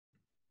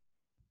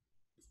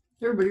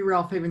Hey everybody,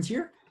 Ralph Havens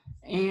here.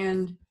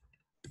 And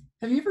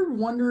have you ever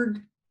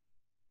wondered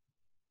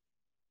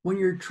when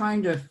you're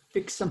trying to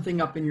fix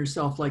something up in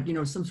yourself, like,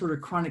 some sort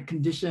of chronic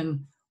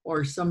condition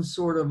or some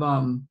sort of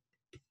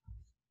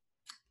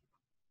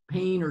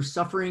pain or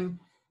suffering,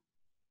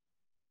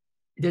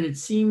 that it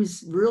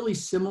seems really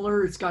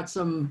similar? It's got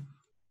some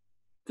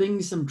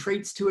things, some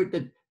traits to it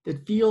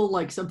that feel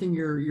like something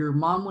your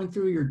mom went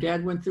through, your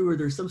dad went through, or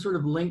there's some sort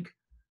of link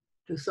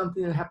to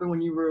something that happened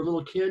when you were a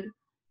little kid.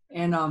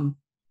 And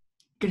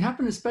it can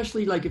happen,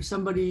 especially like if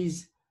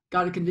somebody's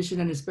got a condition,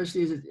 and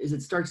especially as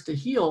it starts to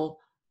heal,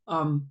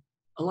 um,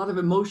 a lot of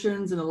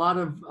emotions and a lot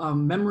of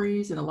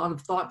memories and a lot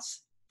of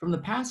thoughts from the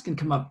past can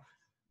come up.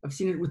 I've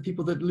seen it with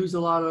people that lose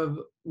a lot of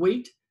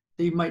weight.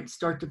 They might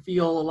start to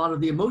feel a lot of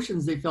the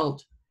emotions they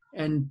felt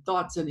and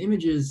thoughts and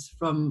images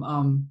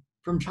from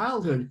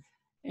childhood.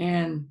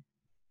 And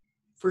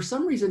for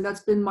some reason,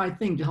 that's been my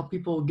thing, to help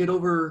people get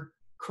over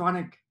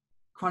chronic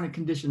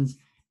conditions.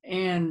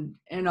 And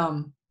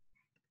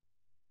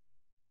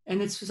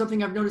it's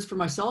something I've noticed for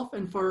myself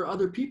and for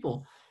other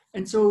people.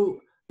 And so,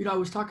 I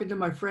was talking to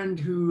my friend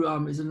who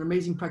is an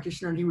amazing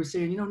practitioner, and he was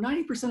saying,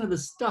 90% of the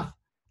stuff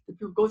that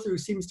people go through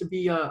seems to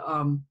be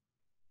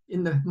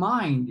in the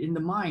mind,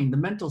 the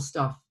mental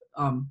stuff.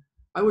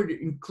 I would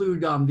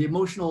include the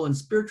emotional and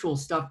spiritual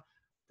stuff,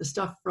 the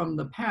stuff from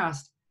the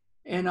past.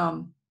 And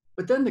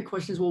but then the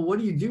question is, well, what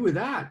do you do with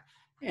that?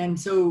 And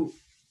so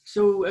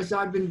as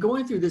I've been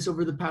going through this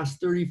over the past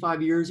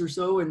 35 years or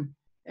so,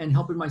 and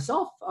helping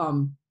myself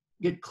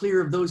get clear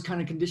of those kind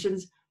of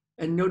conditions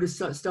and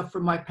notice stuff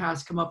from my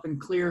past come up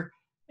and clear,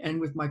 and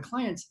with my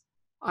clients,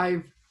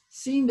 I've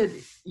seen that,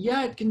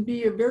 yeah, it can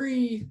be a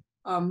very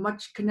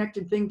much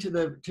connected thing to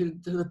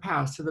the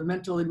past, to the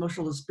mental,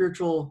 emotional, and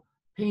spiritual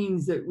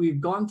pains that we've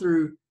gone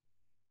through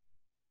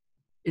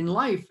in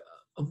life,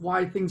 of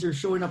why things are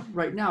showing up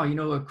right now.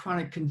 A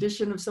chronic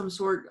condition of some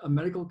sort, a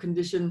medical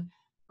condition,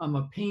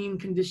 a pain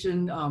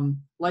condition,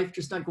 life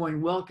just not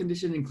going well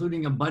condition,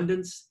 including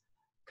abundance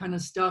kind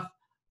of stuff.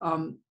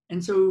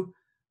 And so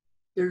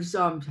there's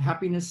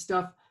happiness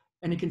stuff,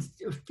 and it can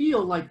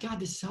feel like, God,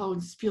 this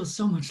feels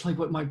so much like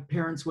what my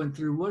parents went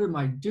through. What am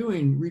I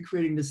doing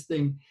recreating this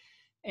thing?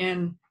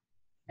 And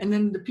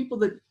then the people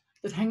that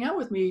hang out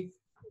with me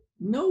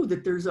know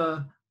that there's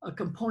a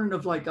component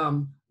of like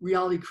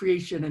reality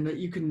creation, and that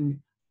you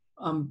can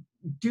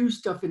do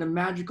stuff in a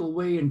magical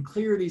way and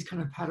clear these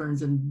kind of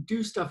patterns and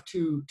do stuff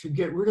to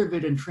get rid of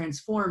it and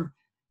transform.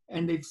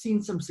 And they've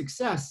seen some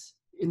success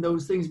in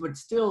those things, but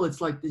still it's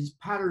like these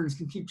patterns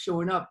can keep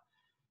showing up.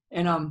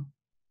 And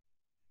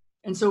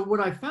so what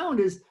I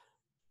found is,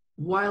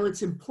 while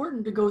it's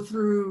important to go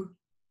through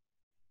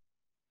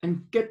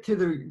and get to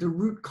the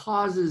root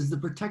causes, the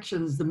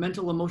protections, the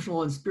mental,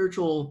 emotional, and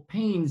spiritual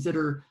pains that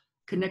are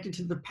connected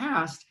to the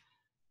past,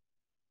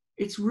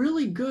 it's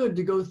really good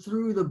to go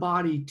through the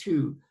body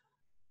too.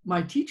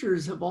 My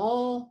teachers have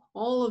all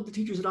of the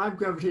teachers that I've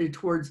gravitated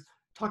towards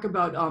talk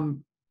about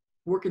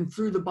working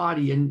through the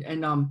body, and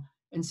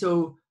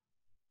so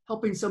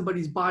helping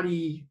somebody's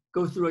body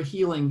go through a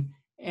healing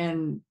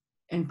and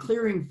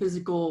clearing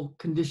physical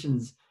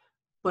conditions,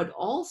 but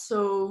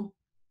also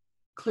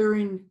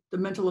clearing the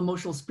mental,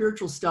 emotional,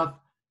 spiritual stuff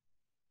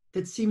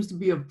that seems to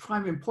be of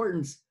prime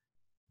importance,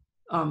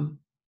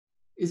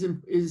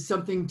 is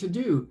something to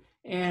do.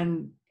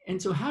 And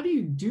so how do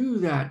you do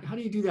that?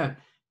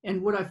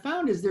 And what I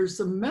found is there's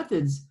some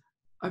methods.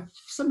 I've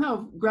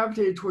somehow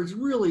gravitated towards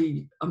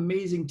really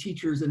amazing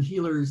teachers and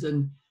healers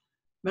and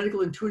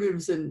medical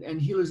intuitives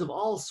and healers of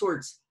all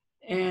sorts,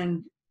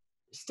 and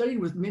studied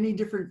with many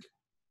different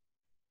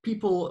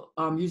people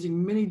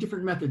using many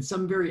different methods,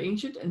 some very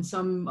ancient and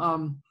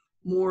some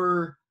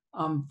more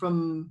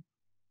from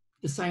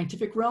the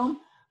scientific realm.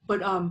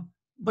 But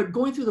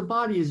going through the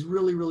body is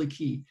really, really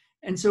key.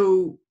 And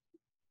so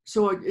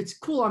it's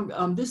cool.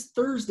 This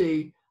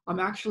Thursday, I'm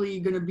actually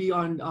going to be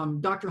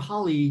on Dr.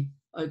 Holly,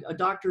 a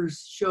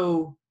doctor's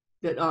show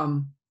that,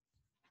 oh,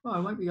 I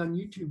might be on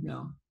YouTube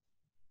now.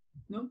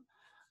 No?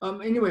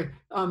 Anyway,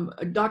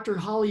 Dr.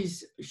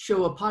 Holly's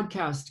show, a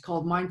podcast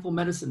called Mindful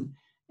Medicine.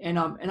 And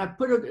I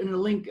put it in a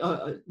link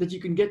that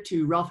you can get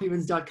to,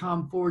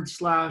 ralphhavens.com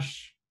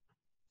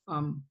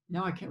 /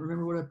 now I can't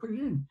remember what I put it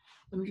in.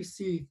 Let me just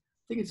see.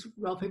 I think it's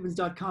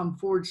ralphhavens.com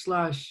 /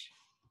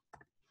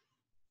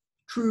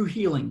 True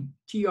Healing,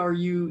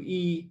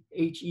 TRUEHEALING,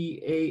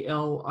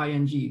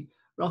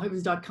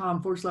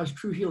 ralphhavens.com /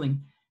 True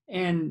Healing.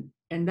 And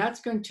that's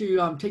going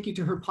to take you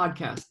to her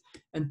podcast.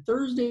 And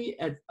Thursday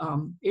at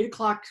 8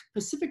 o'clock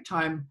Pacific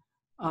time,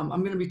 I'm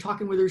going to be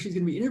talking with her. She's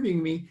going to be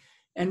interviewing me.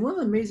 And one of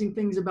the amazing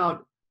things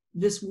about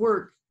this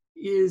work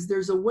is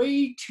there's a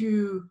way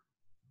to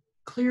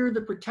clear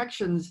the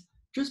protections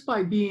just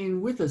by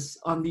being with us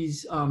on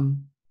these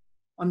on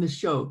this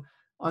show.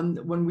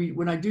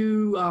 When I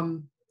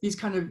do these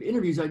kind of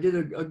interviews, I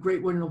did a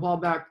great one a while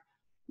back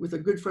with a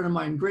good friend of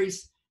mine,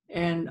 Grace,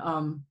 and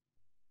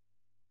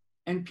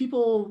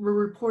people were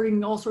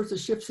reporting all sorts of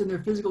shifts in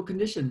their physical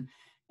condition.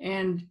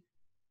 And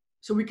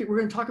so we're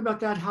going to talk about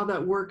that, how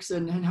that works,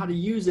 and how to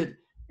use it.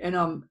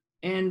 And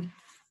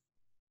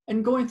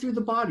and going through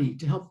the body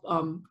to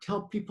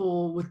help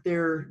people with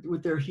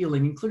their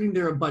healing, including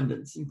their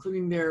abundance,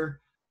 including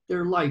their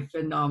life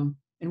and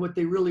what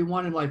they really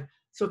want in life.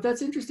 So if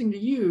that's interesting to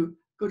you,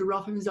 go to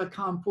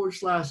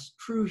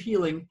ralphevans.com/true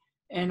healing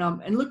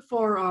and look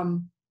for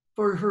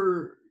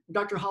her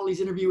Dr.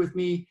 Holly's interview with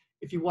me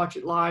if you watch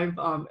it live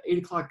 8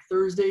 o'clock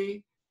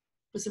Thursday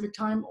Pacific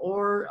time,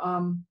 or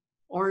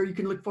you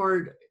can look for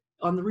it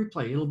on the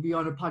replay. It'll be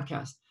on a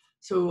podcast.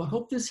 So I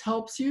hope this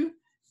helps you,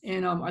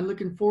 and I'm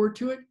looking forward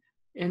to it.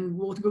 And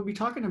we'll be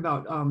talking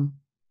about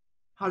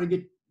how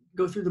to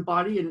go through the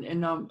body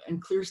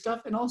and clear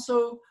stuff, and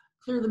also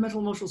clear the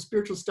mental, emotional,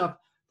 spiritual stuff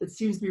that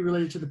seems to be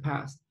related to the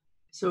past.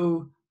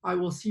 So I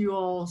will see you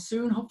all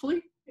soon,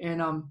 hopefully.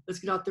 And let's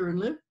get out there and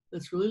live.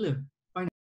 Let's really live.